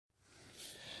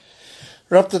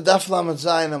We're up to Daf Lamed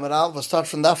Zayin Amar Al. We'll start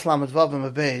from Daf Lamed Vav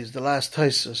and Beis, the last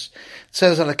Tosfos. It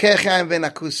says, Alakech Yayim Ben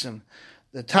Akusim.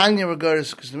 The Tanya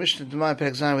regards, because the Mishnah to my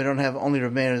Perek Zayin, we don't have only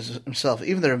Reb Meir himself.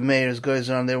 Even the Reb Meir goes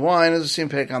on their wine, as the same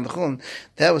Perek on the Chun,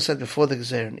 that was said before the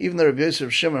Gezerin. Even the Reb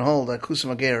Yosef Shimon hold that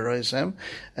Kusim Ager Roisem,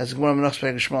 as the Gemara Menach's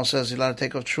Perek Shmuel says, he's allowed to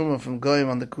take off Truma from Goyim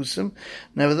on the Kusim.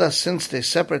 Nevertheless, since they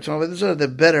separate from Avodah, they're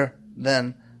better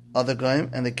than other goyim,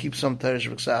 and they keep some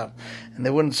Teresh B'Ksav. And they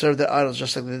wouldn't serve their idols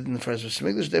just like they did in the first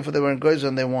English. Therefore, they weren't goyim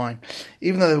on their wine.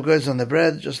 Even though they were goyim on their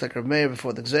bread, just like Reb Meir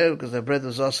before the Gzeir, because their bread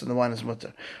was also and the wine is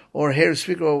mutter. Or here,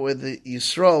 speak about where the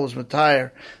Yisrael was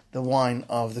matayr, the wine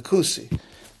of the Kusi.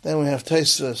 Then we have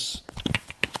Tosfos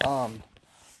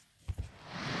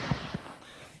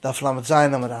Daf Lamed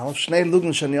Zayin Amar Aleph. Shnei Lugin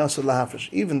Shani Yasud Lahafresh.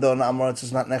 Even though Na'amoritz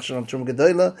is not nechshel on Truma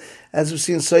Gedola, as we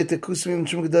see in Soite Kusim, even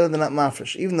Truma Gedola, they're not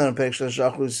mafresh. Even though in Perek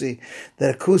Shlosh we see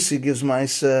that a Kusi gives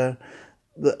Ma'aser,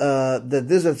 that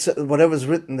this whatever's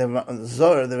written, they're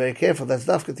very careful. That's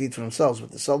dafka to eat for themselves,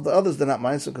 but the others they're not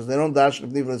ma'aser because they don't dash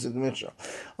the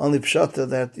only pshata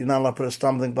that you're not allowed to put a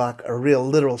stumbling block, a real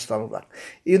literal stumbling block.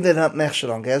 Even they're not nechshel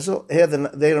on gezel. Here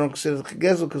they don't consider it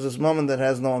gezel because it's moment that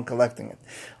has no one collecting it.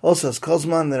 Also, as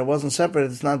kozman that it wasn't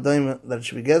separated, it's not doim that it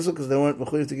should be gezel because they weren't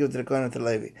mechuyev to give it to the kohen and to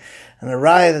Levi. And the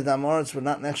raya that the Amoritz were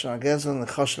not nechshel on gezel and the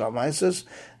choshel al ma'aser.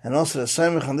 And also the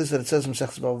same on this that it says in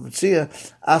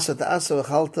Wetrיא, asa to asa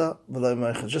v'chalta v'lo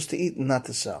moichel, just to eat and not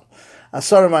to sell.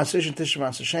 Asara ma'aseh and tisha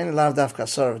ma'aseh sheni lav dafka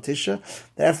asara v'tisha.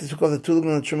 They after took off the two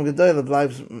lugun and the truma gedolah,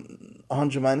 lives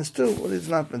 100 minus 2. Well, it's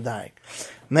not medayik.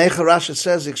 Meichel Rasha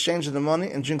says he exchanges the money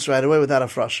and drinks right away without a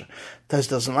frasha. Tais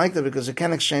doesn't like that because he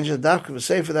can't exchange it. Dafka we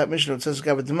say for that mission it says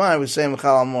Gabat Demai, we say Mechal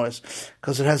al Mois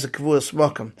because it has a kavua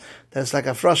smokum. That's like a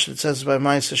frasha. It says by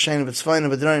Ma'aseh Sheni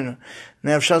v'tzvayna v'dreinu.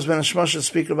 Now if Shaz ben Hashmosh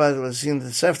speak about it, was seen the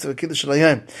Sefta v'kiddush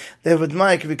l'yom. They have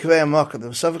Demai can be kavei amakad. The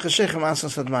V'savik hashechem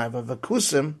asas admai. But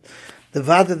v'kusim, the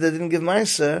vada that didn't give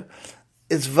Ma'aseh,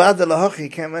 it's vada lahochi. You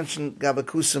can't mention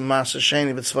gabakusim masa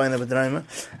sheni b'tzvayna b'draima,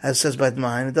 as it says by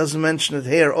Dmai. It doesn't mention it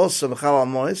here also b'chal al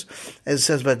mois, as it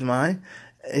says by Dmai.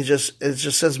 It just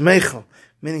says meichel,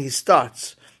 meaning he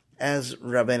starts. As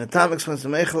Rabbeinu Tam explains, the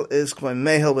meichel is k'may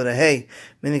mehel with a hay,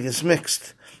 meaning it's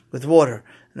mixed with water.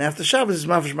 And after Shabbos is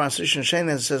mafish ma'aseh sheni,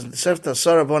 as it says in the Sefta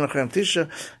Asara bon achrem tisha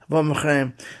bon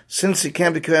achrem. Since he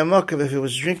can't be k'vei mokav, if he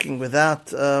was drinking without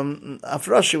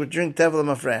afrosh, he would drink tevel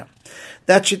mafreya.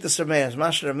 That sheet is Rameir.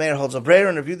 Masher Rameir holds a brayer,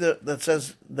 and a view that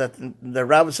says that the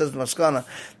rabbi says in Maskana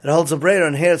that holds a brayer,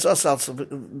 and here it's us also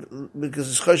because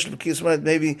it's chosh l'kis.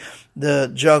 Maybe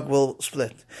the jug will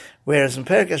split. Whereas in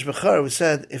Perikesh Bechar we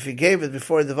said if he gave it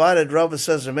before he divided, Rabbi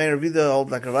says Rameir Vida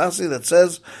holds like Ravasi that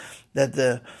says that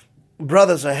the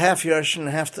brothers are half Yerush and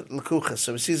half Lekuchas.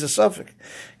 So he sees a suffix.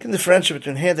 You can differentiate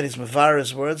between here that he's mevar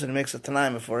his words and he makes a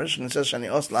Tanaim Meforish, and he says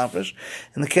Shani Os Lafresh.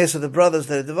 In the case of the brothers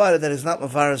that are divided, that he's not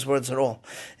mevar his words at all.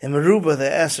 In Meruba, they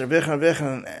ask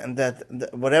Rebbecha and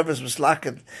that whatever is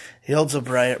mislaked, he holds a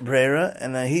breira,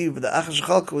 and he, the Achash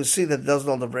Chalka, we see that he doesn't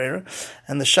hold a breira,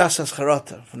 and the Shas has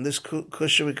Charata. From this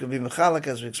kusha we could be Mechalak,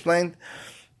 as we explained.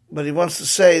 But he wants to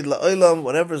say la'olam,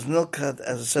 whatever is nilkat,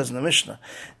 as it says in the Mishnah.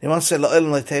 He wants to say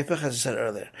la'olam la'tepech, as he said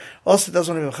earlier. Also, it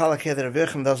doesn't want to be mechalak here that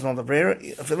Rebbeinu doesn't know the breira.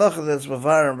 If he look at it, it's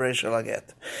mavar and breira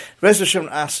shalaget. Reis Hashem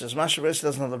asks, Masha Reis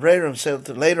doesn't know the breira, and say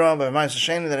later on by Ma'aseh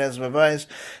Sheni that has mavais.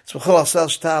 It's b'chol asel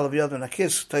shtal of yad ben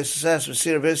akis. Taisa says we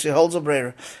see Rebbeinu holds a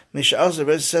breira. Misha also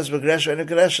Rebbeinu says begresha and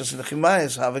gegresha. So the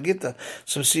chimayis havagita.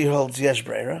 So we see he holds yesh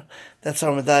breira. That's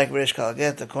how Medayik Beresh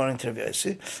Kalaget, according to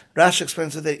Rebbeinu. Rashi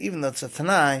explains that even though it's a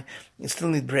Tanai, you still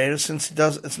need breira since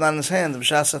it's not in his hand. The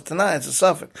B'shas of Tanai, it's a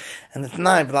suffix. And the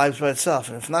Tanai lies by itself.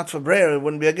 And if not for breira, it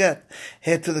wouldn't be a get.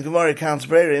 Here to the Gemara counts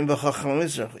breira in B'chacham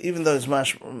Mizrach. Even though his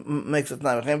mash makes it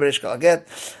Tanai, B'chem Beresh Kalaget,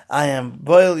 I am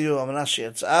boil you, Amanashi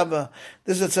Etz Abba.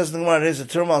 This is what it says in the Gemara, it is a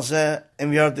Turmal Zeh,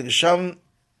 Im Yard de Gesham.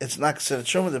 It's not considered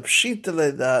truma. The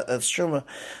pshitale that's truma.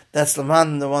 That's the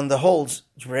one that holds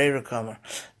breira kamer.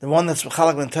 The one that's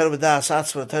machalak ben Torah b'das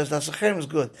atzva Torah das achem is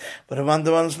good, but the one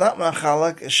that's not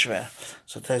machalak is shver.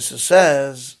 So Tosfos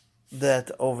says that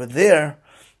over there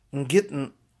in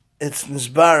Gittin it's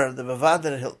nisbar the bavad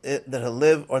that he'll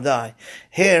live or die.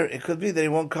 Here it could be that he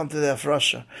won't come to the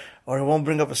afrasha, or he won't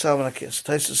bring up a salmon a kiss.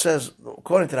 Tosfos says,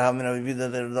 according to the Havmin,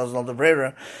 that there doesn't hold the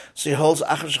breira, so he holds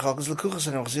achar shechalkas lekuchas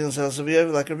and chazil says to be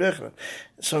like a bechra.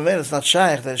 So man, it's not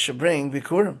shaykh that he should bring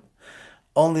bikurim.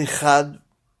 Only chad,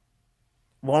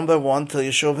 one by one, till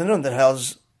Yeshua Vinun, that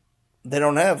has, they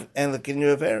don't have, and the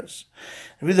kinyu affairs.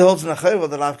 Rebbe holds in a chayva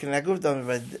the lav kinei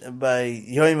guvdam by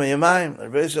yoyim yamayim.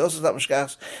 Rebbe also not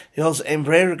mishkas. He holds ein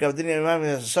breira gavdin yamayim. He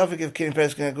has a suffix of kinei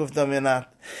peres kinei guvdam yanat.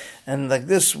 And like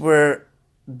this, where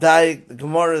the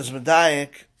Gemara is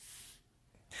medayik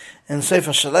in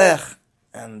Sefer Shalech,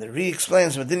 and the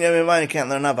re-explains, you can't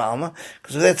learn Abba Alma,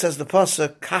 because there it says the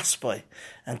pasuk Kaspoi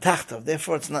and Tachtov.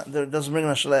 Therefore, it doesn't bring a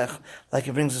Shalech like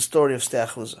it brings the story of Stei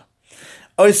Achuzah.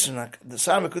 Oisternak, the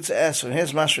Sarma Kutza asks, and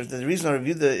here's Mashra, that the reason I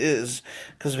reviewed it is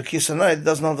because V'kisanoid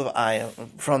doesn't know the ayah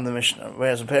from the Mishnah,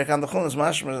 whereas in Perikan Dachon is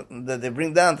Mashra that they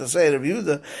bring down to say the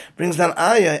Reviewda brings down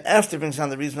ayah after it brings down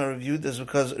the reason I reviewed is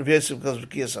because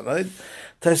V'kisanoid.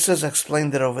 Tosfos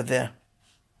explained it over there.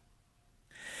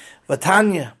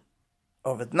 Vatanya,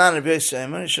 or Vatnan Rabbi Yosef,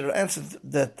 he should have answered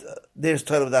that there's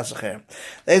Torah Without Text September.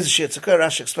 There's a shit.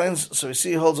 Rashi explains, so we see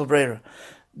he holds a brera.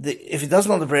 If he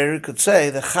doesn't know the brera, he could say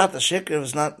the chat, the shikr,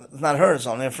 is not her, it's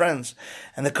only her friends.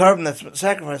 And the carbon that's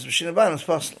sacrificed, B'shin Abayim, is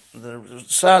possible. The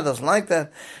Sar doesn't like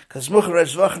that, because Muchar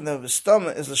Reish Vachim, the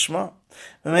V'stama, is the Shema.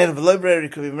 We made a below brera, he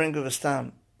could be bring of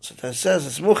V'stam. So it says,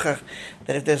 it's Muchach,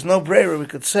 that if there's no brera, we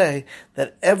could say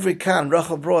that every kan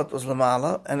Rachel brought was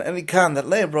Lamala, and any kan that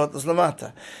Leah brought was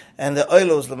Lamata. And the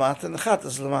oilo was Lamata, and the chat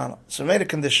is Lamala. So made a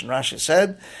condition. Rashi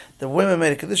said, the women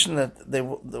made a condition that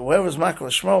whoever's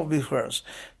Makal Shema will be hers.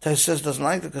 Tosfos says doesn't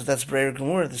like it because that's brera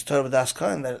Gemurah, this Torah B'das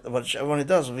Kohen, that what everyone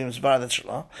does will be Mizbar that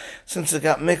Shalah. Since it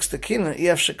got mixed the Kina,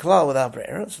 EF Shekla without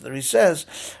brera. So there he says,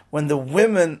 when the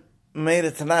women made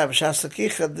it tonight, B'shas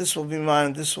Lakicha, this will be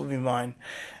mine, this will be mine.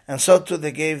 And so too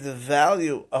they gave the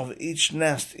value of each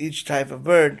nest, each type of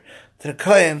bird, to the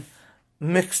Kohen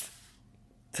mixed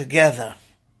together.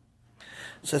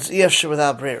 So it's EF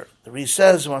without brera. The Re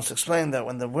says, wants to explain that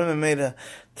when the women made a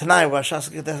Tanai,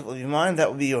 that will be mine, that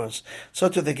will be yours. So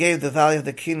too they gave the value of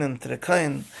the Kinan to the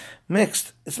Kohen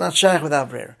mixed. It's not shaykh without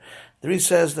brera. The Re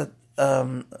says that,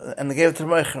 and they gave it to the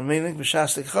Moicher, meaning,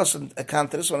 B'shas L'chos,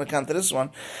 account to this one, account to this one,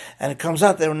 and it comes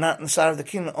out they were not inside of the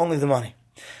Kinan, only the money.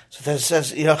 So it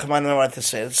says, I don't know what to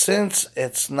say. Since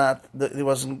it's not,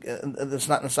 it's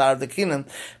not inside of the Kinan,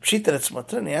 Pshita it's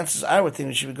mutter, and the answer is, I would think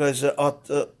it should be going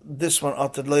this one,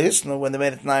 Otad Lo Hisnu, when they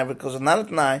made it nine, because it's not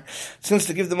at nine, since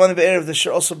to give the money by Erev, they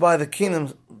should also buy the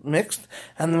Kinan mixed,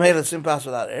 and the made it's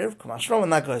impossible without Erev, Kamashra,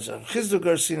 and that goes, Chizdu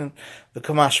Gersinan, the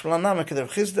Kamashra, Namakadev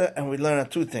Chizda, and we learn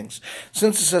two things.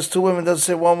 Since it says two women, doesn't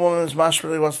say one woman is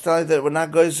Mashra, he wants to tell you that we're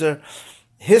not going to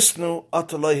Hisnu,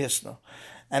 Otad Lo Hisnu.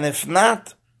 And if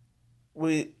not,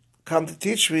 we come to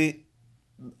teach, we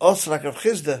also like Rav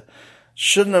Chizda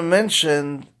shouldn't have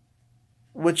mentioned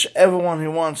whichever one he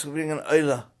wants to bring an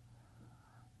oila,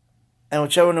 and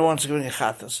whichever one he wants to bring a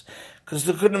chatas, because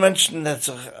they couldn't mention that's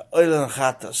an oila and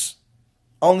chatas.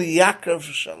 Only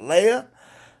Yaakov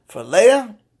for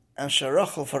Leah, and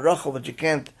Sharachel for Rachel, but you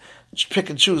can't pick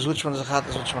and choose which one is a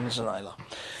chatas, which one is an oila.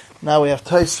 Now we have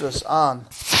Tosfos on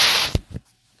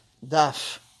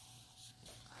Daf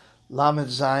Lamed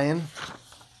Zayin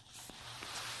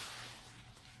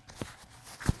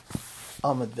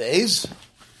Amud Beis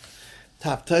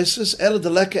Tap Tosfos Ela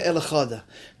Deleka Ela Chada.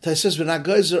 Tosfos we're not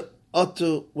gozer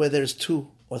otu where there's two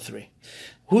or three.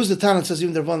 Who's the Tana that says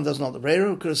even the Rabbanan doesn't know the Breira?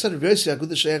 We could have said Rabbi Yossi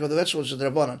Agudah Sheyag of the vegetables of the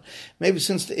Rabbanan. Maybe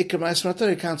since the Ikar Ma'aser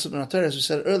Natari counts of Natari, as we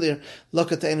said earlier,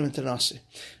 look at the Einim Internasi.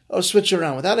 Or switch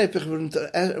around. Without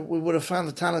Eipich, we would have found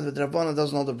the Tana that the Rabbanan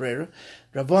doesn't know the Breira.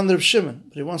 Rabbanan the Reb Shimon,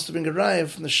 but he wants to bring a raya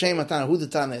from the Shema Tana, who the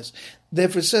Tana is.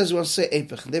 Therefore it says he wants to say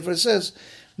Eipich. Therefore it says,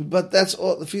 but that's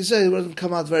all. If he says it wouldn't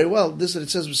come out very well. This that it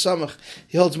says with Samach,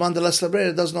 he holds Mandalas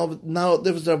Labreira, doesn't know now the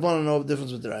difference with the Rabbanan, no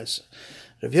difference with the Raisa.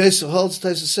 Rabbi Yosef holds,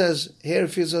 Tosfos says, here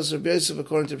if he says Rabbi Yosef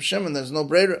according to Shimon, there's no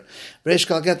brera. Reish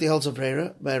Kalgeti holds a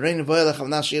brera. By Reinu Voyelech of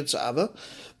Nash Yitza Abba.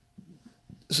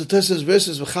 So Tosfos says, Rabbi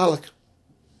Yosef is V'chalak.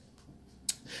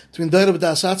 Between Doira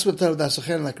B'das Atzma and Doira B'das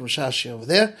Acher like Rashi over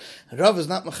there. And Rav is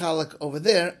not Mechalak over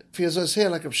there. If he says here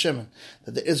like Rabbi Shimon,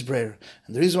 that there is brera.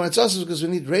 And the reason why it's us is because we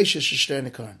need Reisha Shishter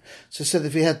Nikarn. So he said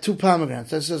if he had two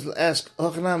pomegranates, Tosfos says, ask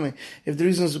Hochanami, if the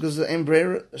reason is because of the Ein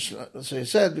Brera. So he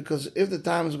said, because if the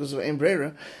time is because of Ein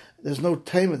Brera, there's no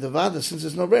time of the Vada, since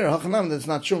there's no Brera, Hochanami, that's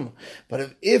not Truma.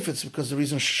 But if it's because the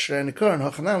reason Shishter Nikarn,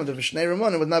 Hochanami, the Vishnei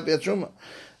Ramon, it would not be a Truma.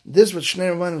 This with Shnei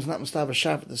Ramon is not Mustaba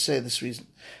Shabbat to say this reason.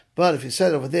 But if he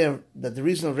said over there that the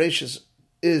reason of Reishis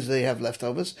is they have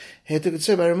leftovers, he could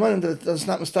say by Ramanim that it's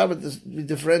not Mustabat to be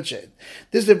differentiated.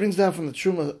 This that brings down from the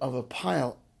Truma of a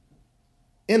pile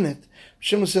in it.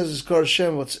 Shimon says it's Kor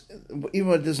Hashem, even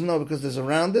though it doesn't know because there's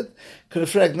around it, could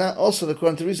affect not also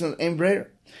according to the reason of Ein Breira.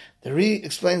 The Re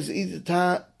explains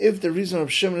that if the reason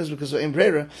of Shimon is because of Ein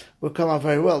Breira, will come out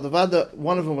very well. The Vada,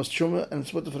 one of them was Truma, and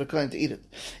it's mutter for the Kohen to eat it.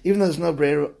 Even though there's no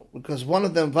Breira, because one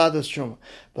of them Vada is Truma.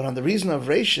 But on the reason of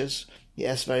Reishis, he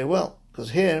asked very well.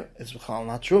 Because here, it's B'chal,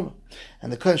 not Truma.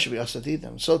 And the Kohen should be asked to eat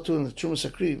them. So too in the Truma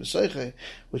Sakri, V'soiche,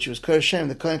 which was Kar Shem,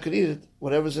 the Kohen could eat it,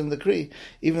 whatever's in the Kri,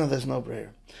 even though there's no Breyer.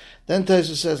 Then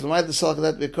Tosfos says, L'mayt the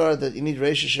Salkadat B'kar, that you need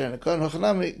Reish Share, and the Kohen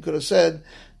Hochanami could have said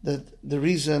that the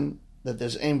reason that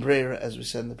there's Ein Breyer, as we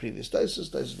said in the previous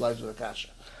Tosfos lives with a Kasha.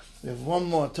 We have one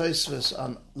more Tosfos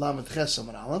on Lamed Chesam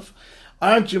and Aleph.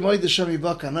 Aren't you Moed Hashem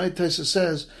Yibaka? Now Tosfos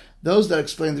says, those that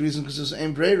explain the reason because there's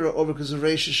Ein Breira or because of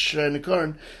Reish Share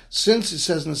Nikarn, since it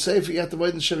says in the Sefer, you have to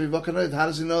Moed Hashem Yibaka, how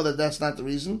does he know that that's not the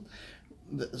reason?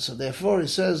 So therefore he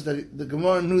says that the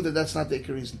Gemara knew that that's not the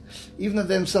Iker reason. Even though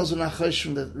they themselves were not Chosh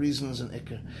from that reason is an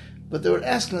Iker. But they were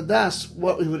asking Adas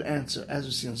what we would answer. As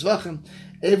we see in Zvachim,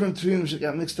 Avram Tvim should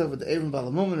get mixed up with the Avram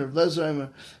Balamum, and Rav Lezer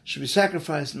should be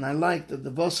sacrificed, and I like that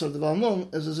the Basar of the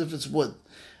Balamum is as if it's wood.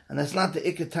 And that's not the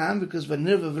Iker Tam, because by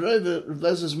Nirva V'Roiva, Rav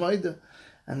Lezer's Maida,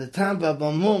 and the Tam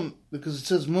Balamum, because it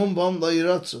says Mum Bam La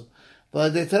Yiratzu.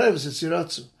 But the Terevis, it's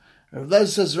Yiratzu. Rav Lezer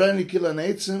says, Rani Kila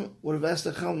Neitzim, would have asked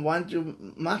the Chum, why don't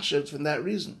you machshet from that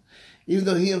reason? Even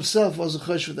though he himself was a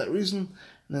chosh for that reason,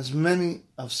 and there's many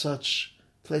of such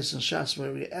places in Shas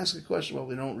where we ask a question, but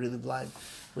we don't really blind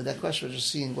with that question. We're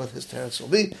just seeing what his teretz will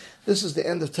be. This is the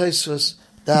end of Tosfos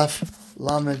Daf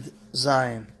Lamed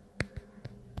Zayin.